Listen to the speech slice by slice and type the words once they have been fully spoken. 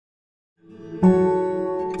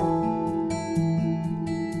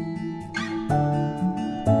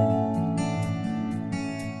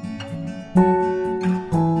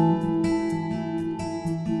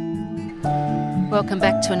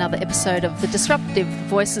to another episode of the Disruptive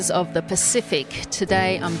Voices of the Pacific.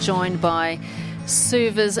 Today I'm joined by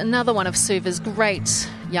another one of Suva's great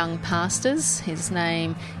young pastors. His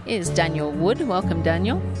name is Daniel Wood. Welcome,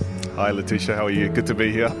 Daniel. Hi, Letitia. How are you? Good to be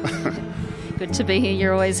here. Good to be here.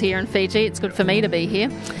 You're always here in Fiji. It's good for me to be here.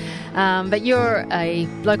 But you're a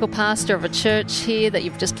local pastor of a church here that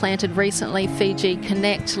you've just planted recently, Fiji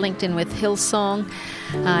Connect, linked in with Hillsong.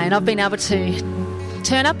 And I've been able to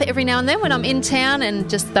turn up every now and then when I'm in town and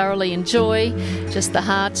just thoroughly enjoy just the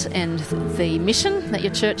heart and the mission that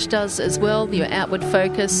your church does as well, your outward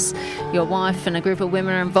focus. Your wife and a group of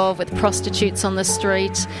women are involved with prostitutes on the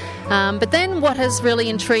street. But then what has really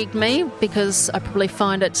intrigued me, because I probably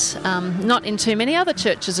find it not in too many other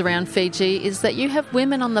churches around Fiji, is that you have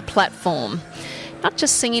women on the platform, not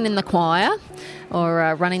just singing in the choir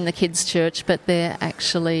or running the kids' church, but they're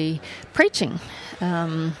actually preaching.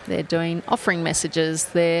 They're doing offering messages,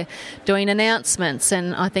 they're doing announcements,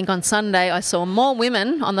 and I think on Sunday I saw more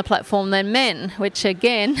women on the platform than men, which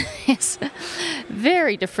again is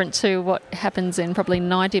very different to what happens in probably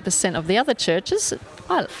 90% of the other churches.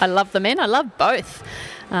 I love the men, I love both.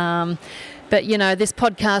 But, you know, this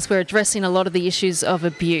podcast, we're addressing a lot of the issues of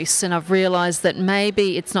abuse, and I've realised that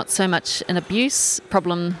maybe it's not so much an abuse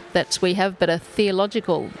problem that we have, but a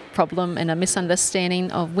theological problem and a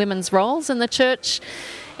misunderstanding of women's roles in the church,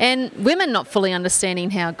 and women not fully understanding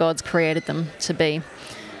how God's created them to be.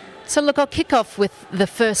 So, look, I'll kick off with the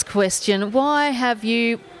first question. Why have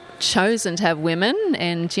you chosen to have women,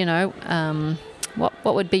 and, you know,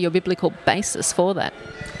 what would be your biblical basis for that?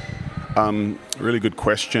 Really good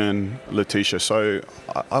question, Letitia. So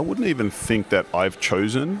I wouldn't even think that I've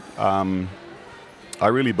chosen. I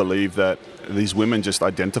really believe that these women just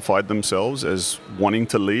identified themselves as wanting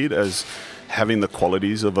to lead, as having the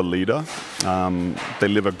qualities of a leader. They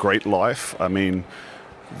live a great life. I mean,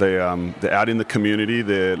 they're out in the community,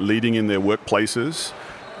 they're leading in their workplaces.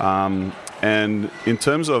 And in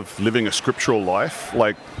terms of living a scriptural life,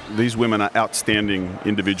 like, these women are outstanding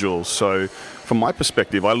individuals. So from my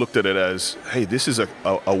perspective, I looked at it as, hey, this is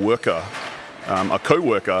a worker, a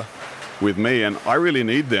co-worker with me, and I really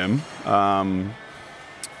need them.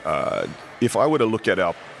 If I were to look at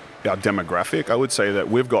our demographic, I would say that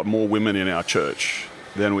we've got more women in our church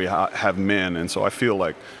than we have men. And so I feel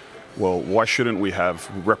like, well, why shouldn't we have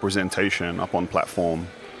representation up on platform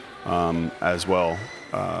as well?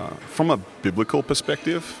 From a biblical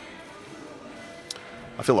perspective,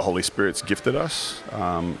 I feel the Holy Spirit's gifted us,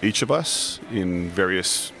 each of us, in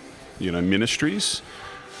various, ministries,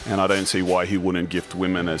 and I don't see why He wouldn't gift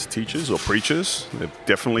women as teachers or preachers. They've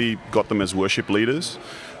definitely got them as worship leaders.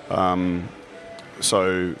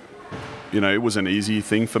 So, it was an easy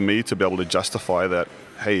thing for me to be able to justify that.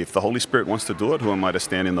 Hey, if the Holy Spirit wants to do it, who am I to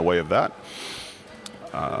stand in the way of that?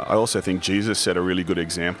 I also think Jesus set a really good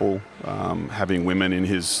example, having women in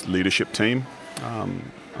His leadership team.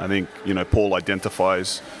 I think, Paul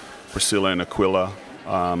identifies Priscilla and Aquila.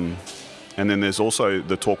 And then there's also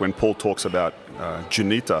the talk when Paul talks about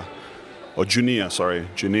Junia,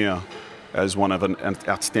 as one of an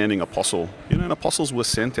outstanding apostle. And apostles were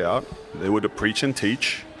sent out. They were to preach and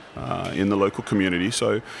teach in the local community.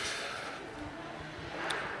 So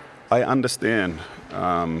I understand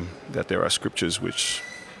that there are scriptures which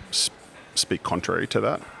speak contrary to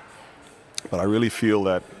that. But I really feel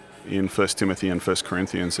that in 1 Timothy and 1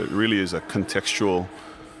 Corinthians, it really is a contextual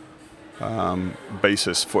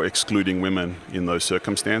basis for excluding women in those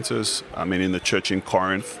circumstances. I mean, in the church in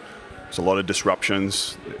Corinth, there's a lot of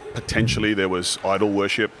disruptions. Potentially there was idol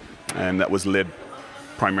worship, and that was led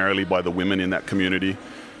primarily by the women in that community,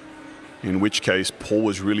 in which case Paul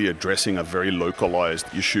was really addressing a very localized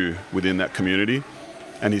issue within that community,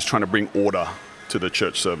 and he's trying to bring order to the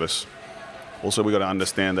church service. Also, we've got to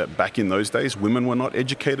understand that back in those days, women were not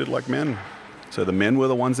educated like men. So the men were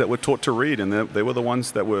the ones that were taught to read, and they were the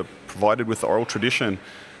ones that were provided with the oral tradition,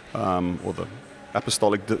 or the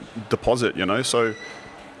apostolic deposit, So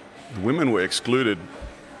the women were excluded,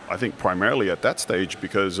 I think, primarily at that stage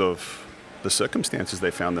because of the circumstances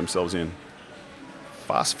they found themselves in.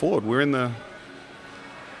 Fast forward, we're in the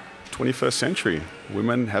 21st century.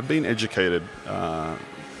 Women have been educated.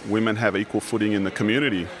 Women have equal footing in the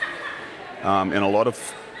community. And a lot of,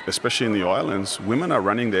 especially in the islands, women are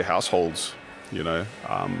running their households,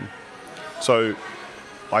 So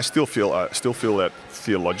I still feel that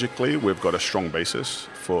theologically we've got a strong basis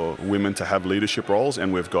for women to have leadership roles,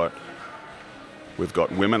 and we've got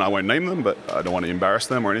women. I won't name them, but I don't want to embarrass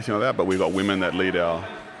them or anything like that. But we've got women that lead our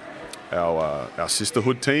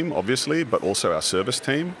sisterhood team, obviously, but also our service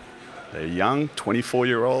team. They're young,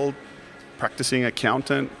 24-year-old, practicing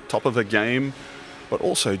accountant, top of the game. but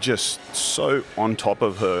also just so on top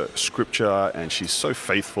of her scripture, and she's so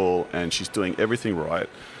faithful and she's doing everything right.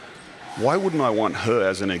 Why wouldn't I want her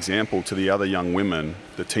as an example to the other young women,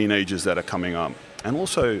 the teenagers that are coming up, and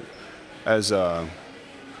also as a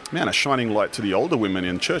shining light to the older women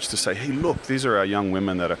in church to say, hey, look, these are our young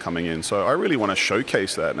women that are coming in. So I really want to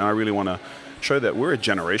showcase that, and I really want to show that we're a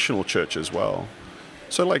generational church as well.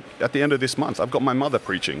 So like at the end of this month, I've got my mother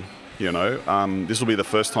preaching, This will be the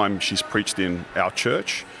first time she's preached in our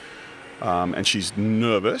church, and she's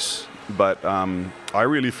nervous, but I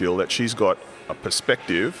really feel that she's got a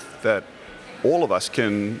perspective that all of us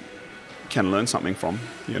can learn something from,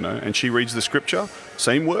 and she reads the scripture,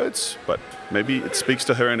 same words, but maybe it speaks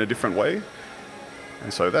to her in a different way.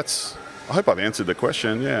 And so I hope I've answered the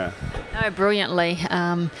question, yeah. No, brilliantly.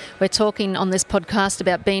 We're talking on this podcast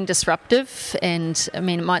about being disruptive, and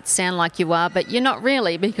it might sound like you are, but you're not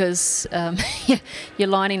really, because you're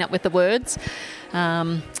lining up with the words,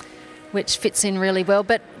 which fits in really well.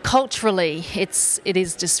 But culturally, it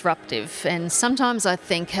is disruptive, and sometimes I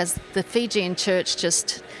think has the Fijian church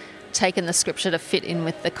just taken the scripture to fit in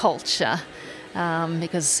with the culture,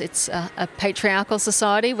 because it's a patriarchal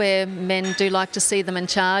society where men do like to see them in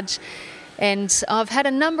charge. And I've had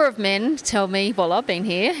a number of men tell me while I've been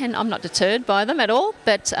here, and I'm not deterred by them at all,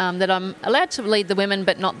 but that I'm allowed to lead the women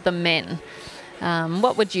but not the men.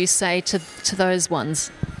 What would you say to those ones?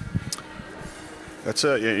 That's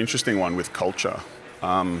an interesting one with culture.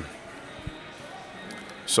 I'm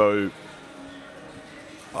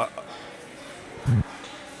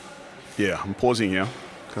pausing here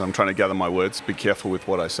because I'm trying to gather my words. Be careful with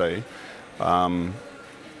what I say.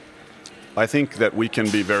 I think that we can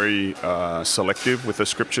be very selective with the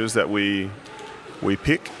scriptures that we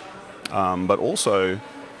pick, but also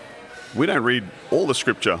we don't read all the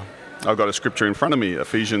scripture. I've got a scripture in front of me,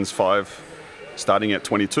 Ephesians 5, starting at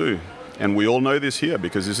 22. And we all know this here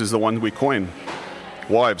because this is the one we coin.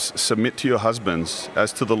 Wives, submit to your husbands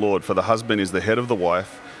as to the Lord, for the husband is the head of the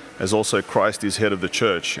wife, as also Christ is head of the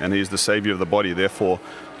church, and he is the Savior of the body. Therefore,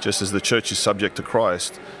 just as the church is subject to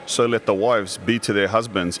Christ, so let the wives be to their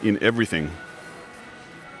husbands in everything.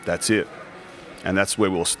 That's it. And that's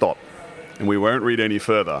where we'll stop. And we won't read any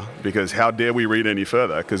further, because how dare we read any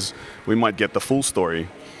further? Because we might get the full story.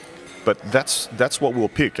 But that's what we'll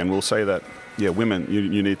pick, and we'll say that, women,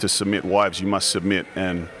 you need to submit. Wives, you must submit,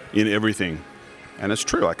 and in everything. And it's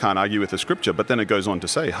true, I can't argue with the scripture, but then it goes on to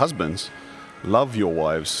say, husbands, love your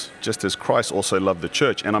wives, just as Christ also loved the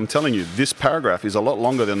church. And I'm telling you, this paragraph is a lot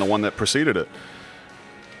longer than the one that preceded it.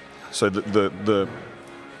 So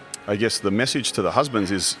I guess the message to the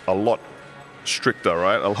husbands is a lot stricter,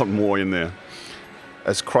 right? A lot more in there.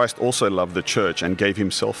 As Christ also loved the church and gave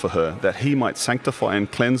himself for her, that he might sanctify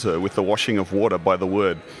and cleanse her with the washing of water by the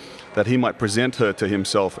word, that he might present her to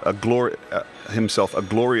himself a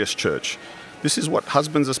glorious church. This is what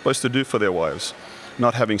husbands are supposed to do for their wives,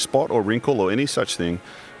 not having spot or wrinkle or any such thing,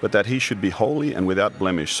 but that he should be holy and without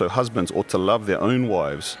blemish. So husbands ought to love their own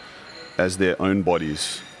wives as their own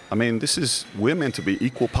bodies. We're meant to be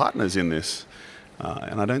equal partners in this.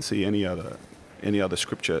 And I don't see any other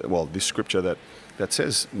scripture, this scripture that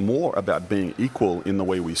says more about being equal in the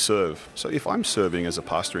way we serve. So if I'm serving as a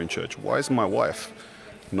pastor in church, why is my wife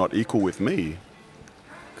not equal with me,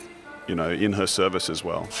 in her service as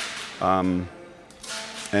well? And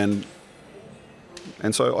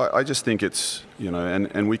so I just think it's,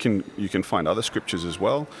 and you can find other scriptures as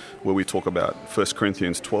well where we talk about 1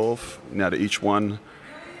 Corinthians 12. Now to each one,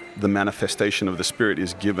 the manifestation of the Spirit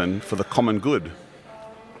is given for the common good.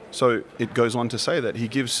 So it goes on to say that he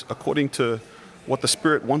gives according to what the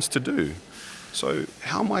Spirit wants to do. So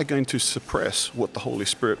how am I going to suppress what the Holy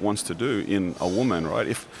Spirit wants to do in a woman, right?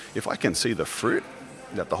 If I can see the fruit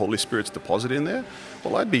that the Holy Spirit's deposited in there,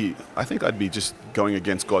 well, I think I'd be just going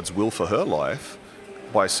against God's will for her life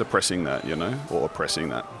by suppressing that, or oppressing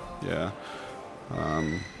that. Yeah.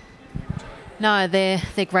 No, they're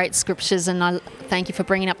great scriptures, and I thank you for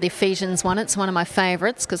bringing up the Ephesians one. It's one of my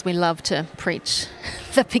favourites because we love to preach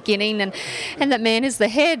the beginning and that man is the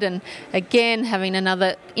head. And again, having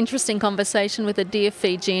another interesting conversation with a dear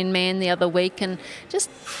Fijian man the other week, and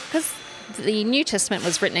just because the New Testament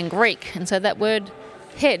was written in Greek, and so that word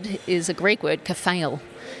head is a Greek word, kaphael,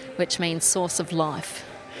 which means source of life.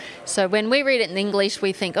 So when we read it in English,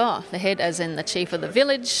 we think, the head as in the chief of the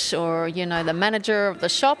village or, the manager of the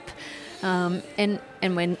shop. And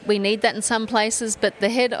when we need that in some places, but the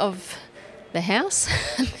head of the house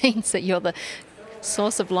means that you're the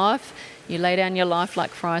source of life. You lay down your life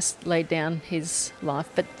like Christ laid down his life.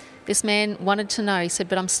 But this man wanted to know, he said,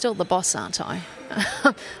 but I'm still the boss, aren't I?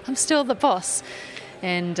 I'm still the boss.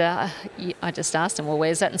 And I just asked him, well,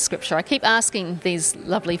 where's that in Scripture? I keep asking these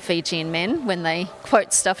lovely Fijian men when they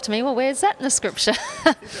quote stuff to me, well, where's that in the Scripture?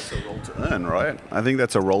 I think that's a role to earn, right? I think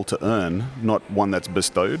that's a role to earn, not one that's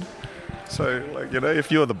bestowed. So,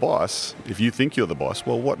 if you're the boss, if you think you're the boss,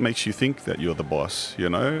 well, what makes you think that you're the boss,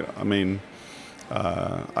 I mean,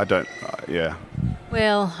 I don't, yeah.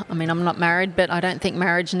 Well, I mean, I'm not married, but I don't think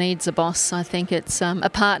marriage needs a boss. I think it's a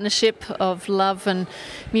partnership of love and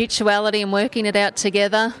mutuality, and working it out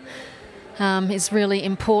together is really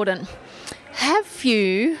important. Have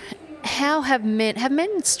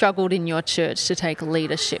men struggled in your church to take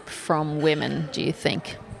leadership from women, do you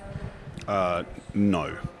think? No,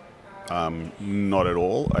 not at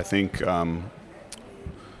all. I think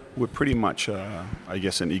we're pretty much, I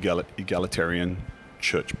guess, an egalitarian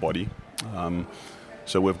church body.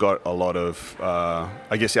 So we've got a lot of,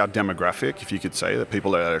 I guess, our demographic, if you could say, that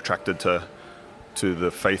people that are attracted to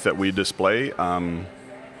the faith that we display,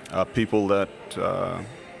 are people that,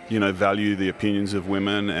 value the opinions of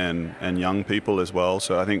women and young people as well.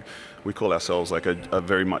 So I think we call ourselves like a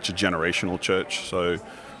very much a generational church. So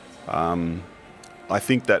I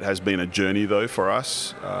think that has been a journey, though, for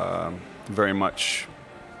us, very much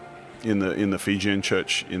in the Fijian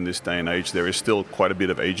church in this day and age. There is still quite a bit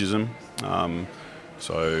of ageism. I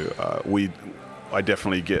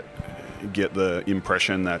definitely get the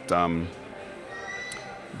impression that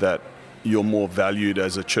that you're more valued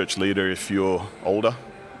as a church leader if you're older,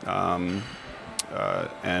 and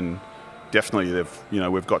definitely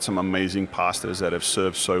we've got some amazing pastors that have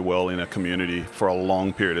served so well in a community for a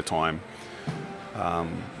long period of time.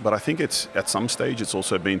 But I think it's at some stage it's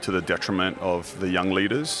also been to the detriment of the young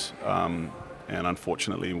leaders, and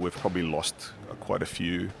unfortunately we've probably lost quite a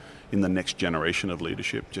few in the next generation of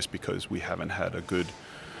leadership just because we haven't had a good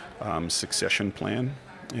succession plan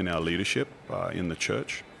in our leadership in the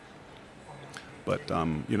church. But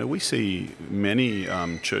we see many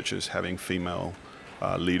churches having female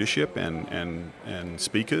leadership and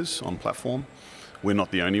speakers on platform. We're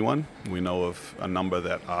not the only one. We know of a number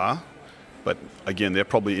that are. But again, they're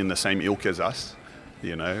probably in the same ilk as us,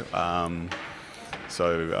 it's,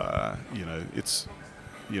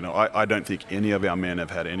 I don't think any of our men have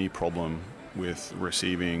had any problem with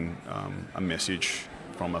receiving a message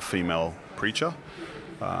from a female preacher.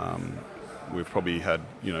 We've probably had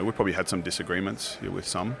some disagreements with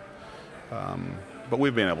some, but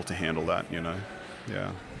we've been able to handle that,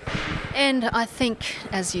 yeah. And I think,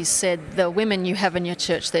 as you said, the women you have in your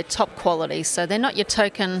church, they're top quality. So they're not your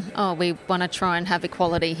token, we want to try and have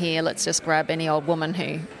equality here, let's just grab any old woman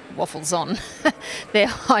who waffles on. They're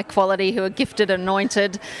high quality, who are gifted,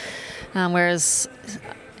 anointed, whereas,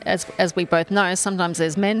 as we both know, sometimes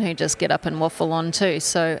there's men who just get up and waffle on too.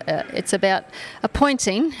 So it's about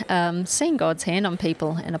appointing, seeing God's hand on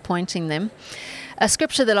people and appointing them. A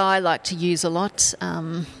scripture that I like to use a lot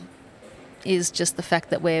is just the fact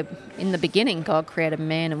that we're, in the beginning, God created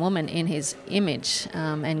man and woman in his image,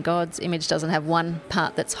 and God's image doesn't have one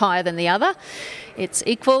part that's higher than the other. It's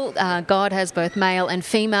equal. God has both male and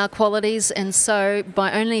female qualities, and so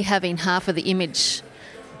by only having half of the image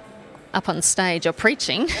up on stage or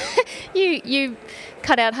preaching, you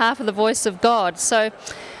cut out half of the voice of God. So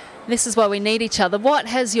this is why we need each other. What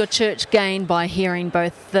has your church gained by hearing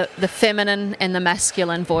both the feminine and the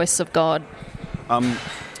masculine voice of God?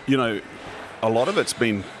 A lot of it's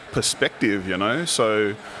been perspective,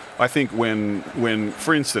 so I think when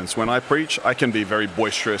for instance, when I preach, I can be very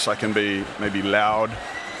boisterous, I can be maybe loud,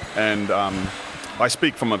 and I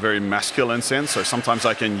speak from a very masculine sense, so sometimes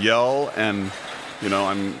I can yell and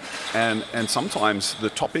and sometimes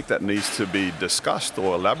the topic that needs to be discussed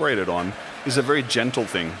or elaborated on is a very gentle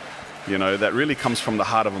thing, that really comes from the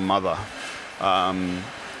heart of a mother,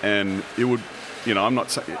 and it would, I'm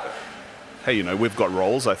not saying, hey, we've got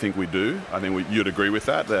roles. I think we do. I think you'd agree with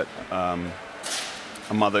that a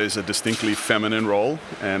mother is a distinctly feminine role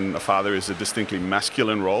and a father is a distinctly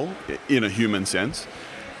masculine role in a human sense.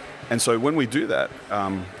 And so when we do that,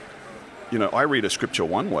 I read a scripture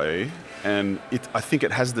one way and I think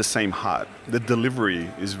it has the same heart. The delivery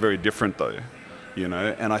is very different though,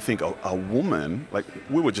 and I think a woman, like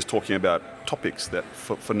we were just talking about topics that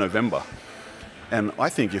for November. And I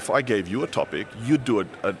think if I gave you a topic, you'd do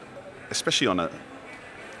especially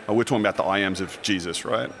we're talking about the I ams of Jesus,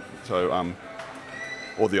 right? So,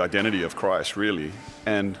 or the identity of Christ, really.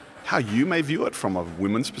 And how you may view it from a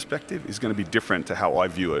woman's perspective is going to be different to how I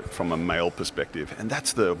view it from a male perspective. And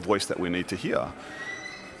that's the voice that we need to hear.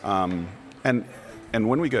 And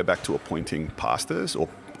when we go back to appointing pastors or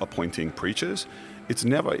appointing preachers,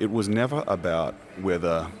 it was never about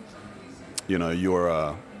whether, you're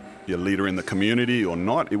a leader in the community or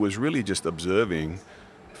not. It was really just observing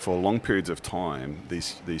for long periods of time,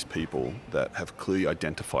 these people that have clearly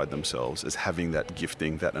identified themselves as having that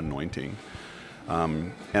gifting, that anointing.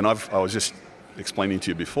 And I was just explaining to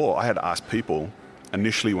you before, I had asked people,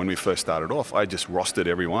 initially when we first started off, I just rostered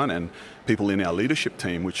everyone and people in our leadership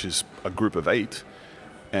team, which is a group of 8,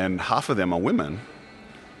 and half of them are women.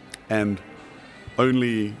 And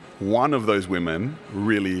only one of those women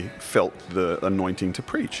really felt the anointing to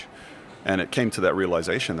preach. And it came to that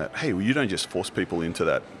realization that, hey, well, you don't just force people into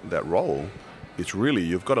that role. It's really,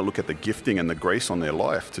 you've got to look at the gifting and the grace on their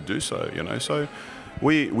life to do so, you know. So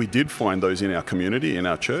we did find those in our community, in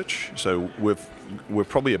our church. So we're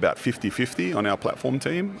probably about 50-50 on our platform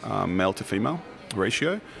team, male to female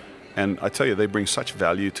ratio. And I tell you, they bring such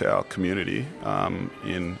value to our community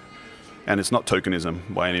and it's not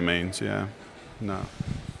tokenism by any means, yeah, no.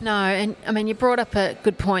 No, and I mean, you brought up a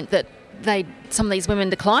good point that some of these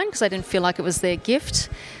women declined because they didn't feel like it was their gift.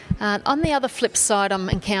 On the other flip side, I'm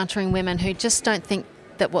encountering women who just don't think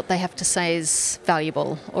that what they have to say is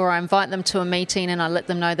valuable, or I invite them to a meeting and I let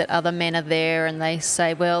them know that other men are there and they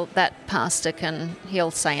say, well, that pastor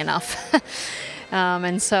he'll say enough.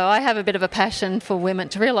 And so I have a bit of a passion for women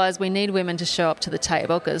to realise we need women to show up to the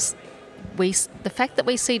table, because the fact that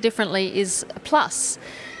we see differently is a plus.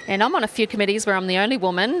 And I'm on a few committees where I'm the only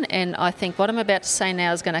woman, and I think what I'm about to say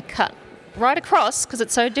now is going to cut right across because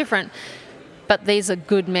it's so different. But these are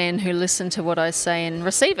good men who listen to what I say and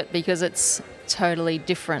receive it because it's totally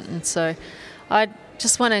different. And so I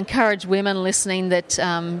just want to encourage women listening that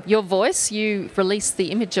your voice, you release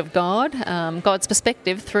the image of God, God's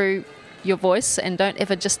perspective through your voice, and don't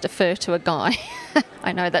ever just defer to a guy.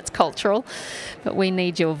 I know that's cultural, but we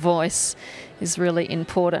need your voice is really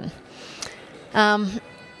important.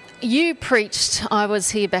 You preached, I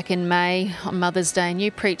was here back in May on Mother's Day, and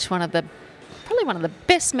you preached probably one of the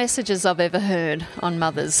best messages I've ever heard on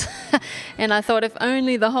mothers. And I thought if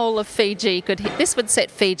only the whole of Fiji this would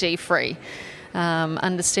set Fiji free.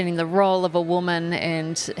 Understanding the role of a woman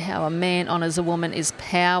and how a man honours a woman is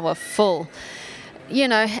powerful. You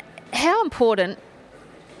know, how important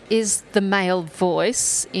is the male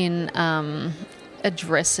voice in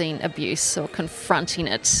addressing abuse or confronting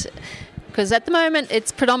it? Because at the moment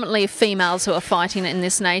it's predominantly females who are fighting it in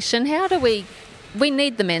this nation. How do we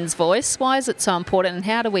need the men's voice? Why is it so important, and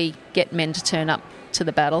how do we get men to turn up to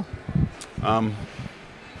the battle? I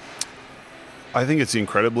think it's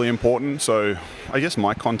incredibly important. So I guess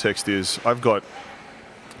my context is I've got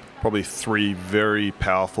probably 3 very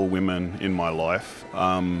powerful women in my life.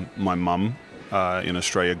 My mum in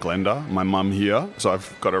Australia, Glenda, my mum here. So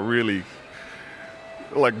I've got a really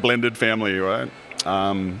blended family, right?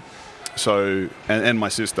 So my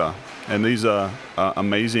sister, and these are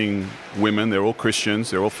amazing women. They're all Christians.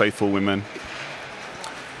 They're all faithful women,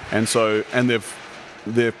 and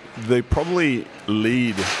they probably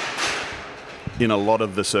lead in a lot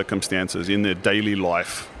of the circumstances in their daily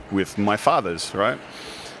life with my fathers, right?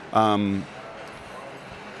 But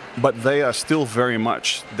they are still very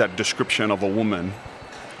much that description of a woman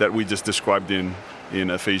that we just described in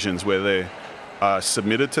Ephesians, where they are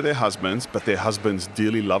submitted to their husbands, but their husbands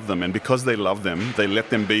dearly love them. And because they love them, they let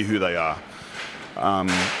them be who they are.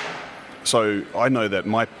 So I know that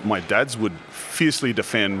my dads would fiercely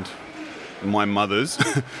defend my mothers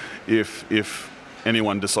if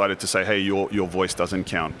anyone decided to say, hey, your voice doesn't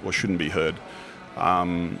count or shouldn't be heard.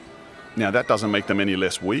 Now, that doesn't make them any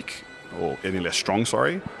less weak or any less strong,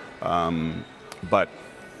 but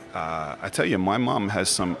I tell you, my mum has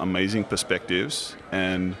some amazing perspectives,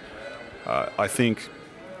 and I think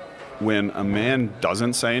when a man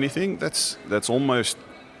doesn't say anything, that's almost,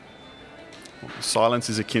 silence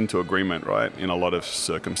is akin to agreement, right, in a lot of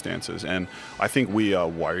circumstances. And I think we are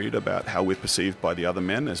worried about how we're perceived by the other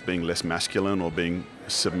men as being less masculine or being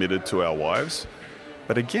submitted to our wives.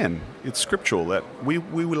 But again, it's scriptural that we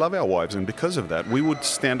love our wives, and because of that, we would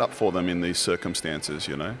stand up for them in these circumstances,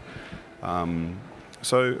 you know.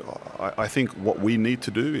 So I think what we need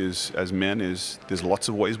to do is, as men, is there's lots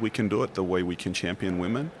of ways we can do it, the way we can champion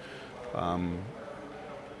women.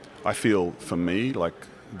 I feel, for me, like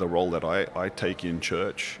the role that I take in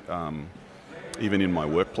church, even in my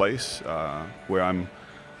workplace, where I'm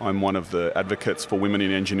one of the advocates for women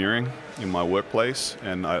in engineering in my workplace,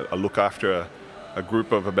 and I look after a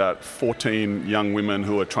group of about 14 young women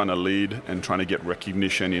who are trying to lead and trying to get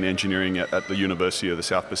recognition in engineering at the University of the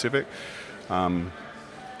South Pacific.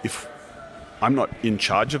 If I'm not in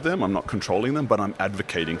charge of them, I'm not controlling them, but I'm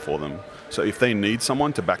advocating for them. So if they need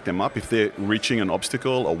someone to back them up, if they're reaching an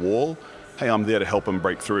obstacle, a wall, hey, I'm there to help them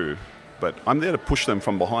break through. But I'm there to push them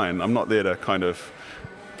from behind. I'm not there to kind of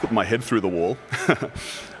put my head through the wall.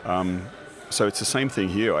 so it's the same thing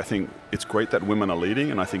here. I think it's great that women are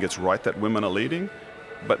leading, and I think it's right that women are leading,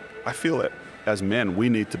 but I feel that as men, we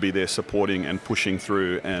need to be there supporting and pushing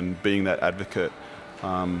through and being that advocate,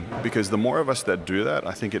 because the more of us that do that,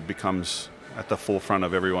 I think it becomes at the forefront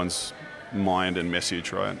of everyone's mind and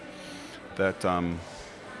message, right? That,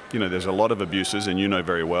 there's a lot of abuses, and you know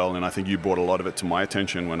very well, and I think you brought a lot of it to my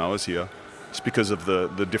attention when I was here. It's because of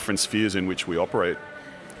the different spheres in which we operate.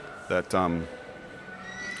 That,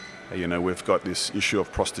 we've got this issue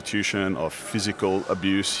of prostitution, of physical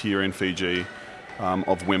abuse here in Fiji,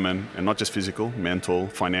 of women, and not just physical, mental,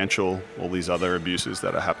 financial, all these other abuses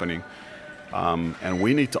that are happening. And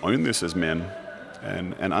we need to own this as men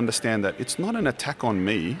and understand that it's not an attack on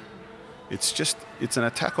me. It's an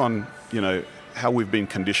attack on, how we've been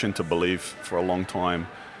conditioned to believe for a long time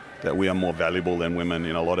that we are more valuable than women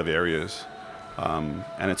in a lot of areas.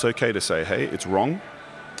 And it's okay to say, hey, it's wrong.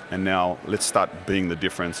 And now let's start being the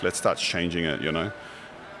difference. Let's start changing it,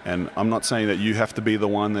 And I'm not saying that you have to be the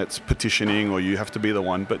one that's petitioning or you have to be the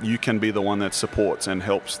one, but you can be the one that supports and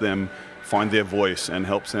helps them find their voice and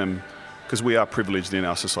helps them, because we are privileged in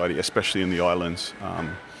our society, especially in the islands.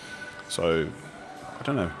 So I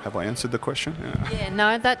don't know, have I answered the question? Yeah,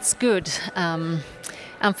 no, that's good.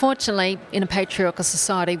 Unfortunately, in a patriarchal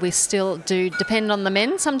society, we still do depend on the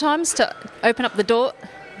men sometimes to open up the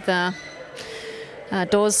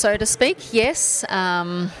doors, so to speak, yes,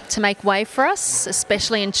 to make way for us,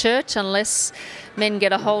 especially in church. Unless men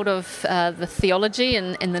get a hold of the theology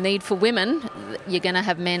and the need for women, you're going to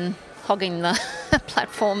have men hogging the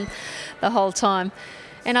platform the whole time.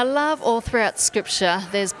 And I love all throughout Scripture,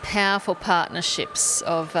 there's powerful partnerships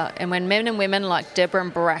and when men and women like Deborah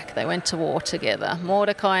and Barak, they went to war together.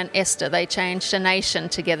 Mordecai and Esther, they changed a nation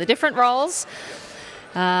together. Different roles.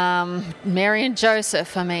 Mary and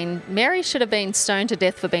Joseph, Mary should have been stoned to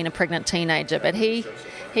death for being a pregnant teenager, but he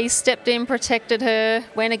stepped in, protected her,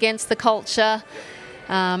 went against the culture.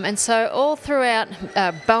 And so all throughout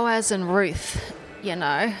Boaz and Ruth,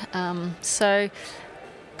 so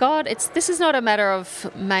God, this is not a matter of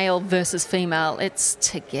male versus female, it's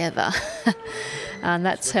together. And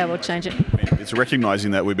that's how we'll change it. It's recognizing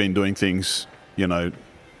that we've been doing things, not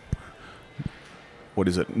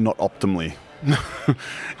optimally.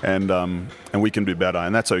 and we can do better,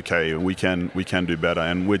 and that's okay. We can do better,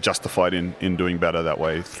 and we're justified in doing better that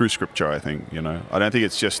way through Scripture, I think. I don't think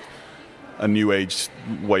it's just a new age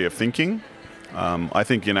way of thinking. I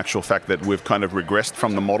think in actual fact that we've kind of regressed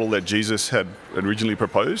from the model that Jesus had originally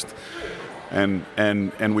proposed, and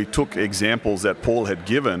we took examples that Paul had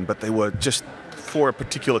given, but they were just for a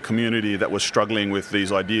particular community that was struggling with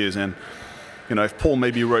these ideas. And if Paul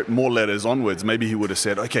maybe wrote more letters onwards, maybe he would have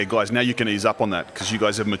said, okay, guys, now you can ease up on that because you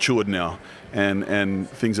guys have matured now and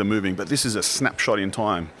things are moving. But this is a snapshot in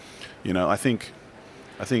time. I think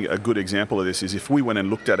a good example of this is if we went and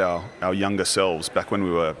looked at our younger selves back when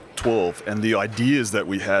we were 12 and the ideas that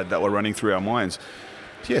we had that were running through our minds,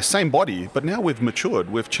 same body, but now we've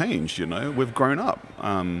matured, we've changed, we've grown up.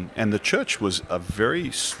 And the church was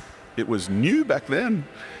it was new back then,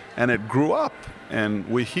 and it grew up, and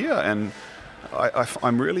we're here. And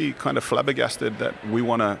I'm really kind of flabbergasted that we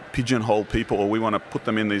want to pigeonhole people, or we want to put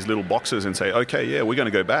them in these little boxes and say, okay, we're going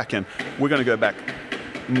to go back, and we're going to go back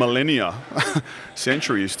millennia,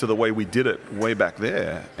 centuries to the way we did it way back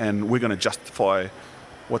there, and we're going to justify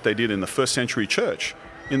what they did in the first century church,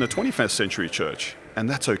 in the 21st century church, and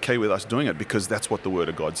that's okay with us doing it because that's what the Word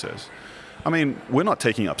of God says. We're not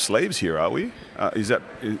taking up slaves here, are we? Are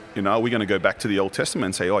we going to go back to the Old Testament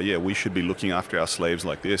and say, we should be looking after our slaves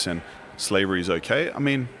like this, and slavery is okay?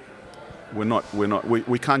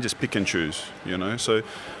 We can't just pick and choose, So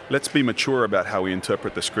let's be mature about how we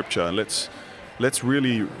interpret the Scripture. Let's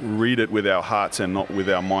really read it with our hearts and not with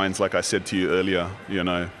our minds, like I said to you earlier,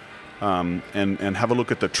 and have a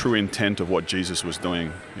look at the true intent of what Jesus was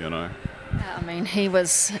doing, He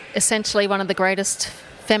was essentially one of the greatest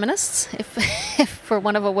feminists, if for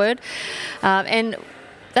want of a word. And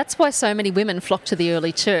that's why so many women flocked to the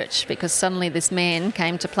early church, because suddenly this man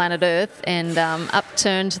came to planet Earth and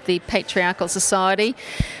upturned the patriarchal society.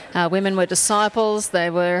 Women were disciples. They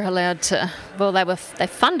were allowed to, they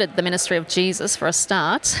funded the ministry of Jesus for a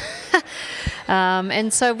start.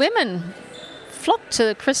 And so women flocked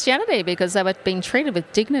to Christianity because they were being treated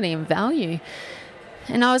with dignity and value.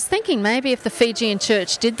 And I was thinking maybe if the Fijian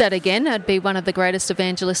church did that again, it'd be one of the greatest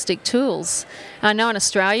evangelistic tools. I know in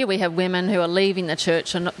Australia we have women who are leaving the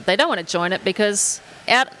church and they don't want to join it because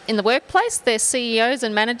out in the workplace they're CEOs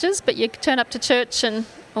and managers, but you turn up to church and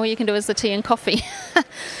all you can do is the tea and coffee.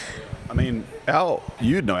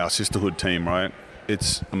 You know our sisterhood team, right?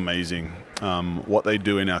 It's amazing what they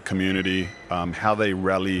do in our community, how they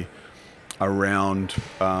rally around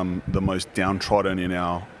the most downtrodden in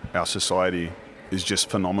our society is just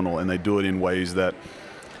phenomenal, and they do it in ways that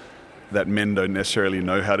men don't necessarily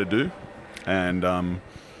know how to do. And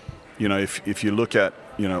if you look at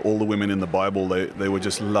all the women in the Bible, they were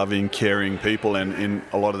just loving, caring people, and in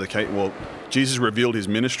a lot of the case, Jesus revealed his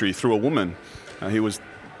ministry through a woman.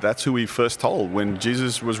 That's who he first told. When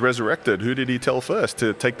Jesus was resurrected, who did he tell first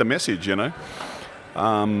to take the message,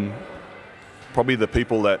 Probably the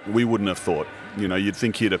people that we wouldn't have thought. You'd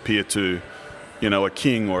think he'd appear to, a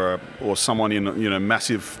king or someone in,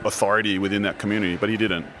 massive authority within that community, but he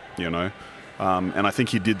didn't, And I think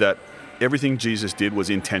he did that. Everything Jesus did was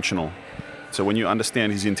intentional. So when you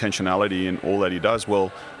understand his intentionality in all that he does,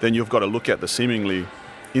 then you've got to look at the seemingly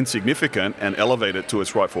insignificant and elevate it to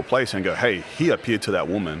its rightful place and go, hey, he appeared to that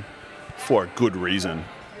woman for a good reason.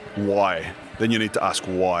 Why? Then you need to ask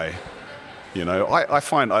why. I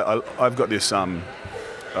find I've got this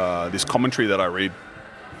this commentary that I read,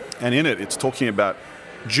 and in it it's talking about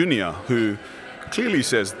Junia, who clearly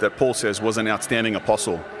says that Paul says was an outstanding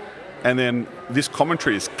apostle. And then this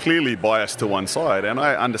commentary is clearly biased to one side, and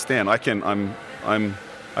I understand. I think I'm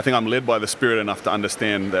led by the Spirit enough to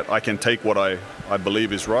understand that I can take what I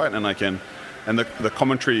believe is right, and the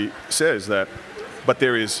commentary says that, but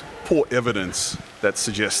there is poor evidence that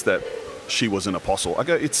suggests that she was an apostle.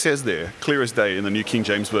 It says there, clear as day in the New King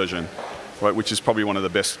James Version, right, which is probably one of the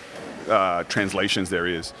best translations there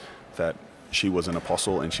is, that she was an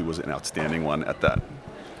apostle and she was an outstanding one at that.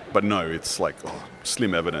 But no, it's like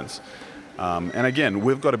slim evidence. And again,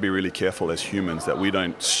 we've got to be really careful as humans that we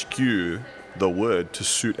don't skew the word to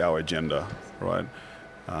suit our agenda, right?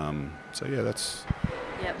 That's...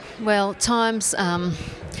 Yep. Well, time's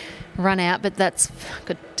run out, but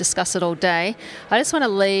could discuss it all day. I just want to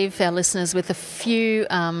leave our listeners with a few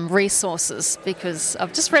resources, because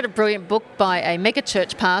I've just read a brilliant book by a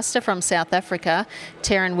megachurch pastor from South Africa,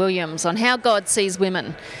 Taryn Williams, on how God sees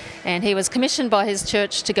women. And he was commissioned by his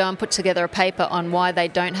church to go and put together a paper on why they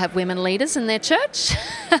don't have women leaders in their church.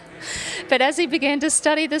 But as he began to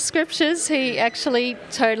study the scriptures, he actually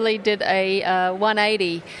totally did a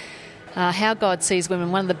 180. How God Sees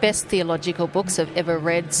Women, one of the best theological books I've ever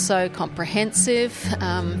read, so comprehensive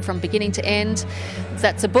from beginning to end.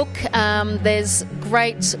 That's a book. There's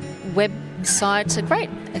great websites, a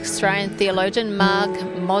great Australian theologian, Marg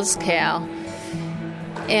Moskow,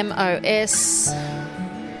 Moskow,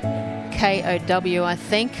 I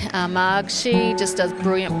think. Marg, she just does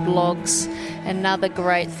brilliant blogs. Another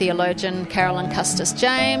great theologian, Carolyn Custis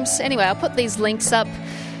James. Anyway, I'll put these links up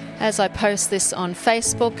as I post this on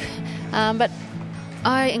Facebook. But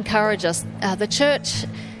I encourage us, the church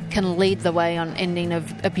can lead the way on ending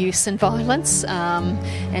of abuse and violence,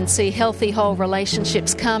 and see healthy, whole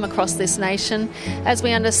relationships come across this nation as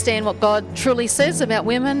we understand what God truly says about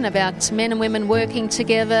women, about men and women working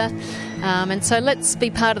together. And so let's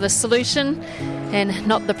be part of the solution and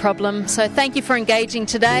not the problem. So thank you for engaging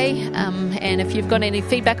today. And if you've got any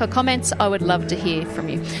feedback or comments, I would love to hear from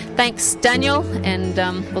you. Thanks, Daniel, and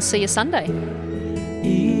we'll see you Sunday.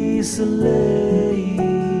 Easily,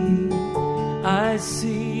 I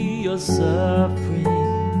see your suffering,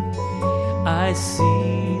 I see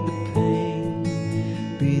the pain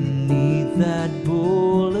beneath that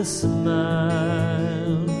bullish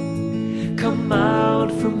smile. Come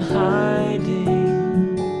out from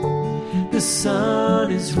hiding, the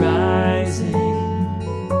sun is rising.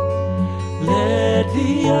 Let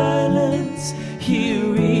the islands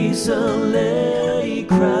hear easily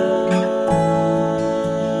cry.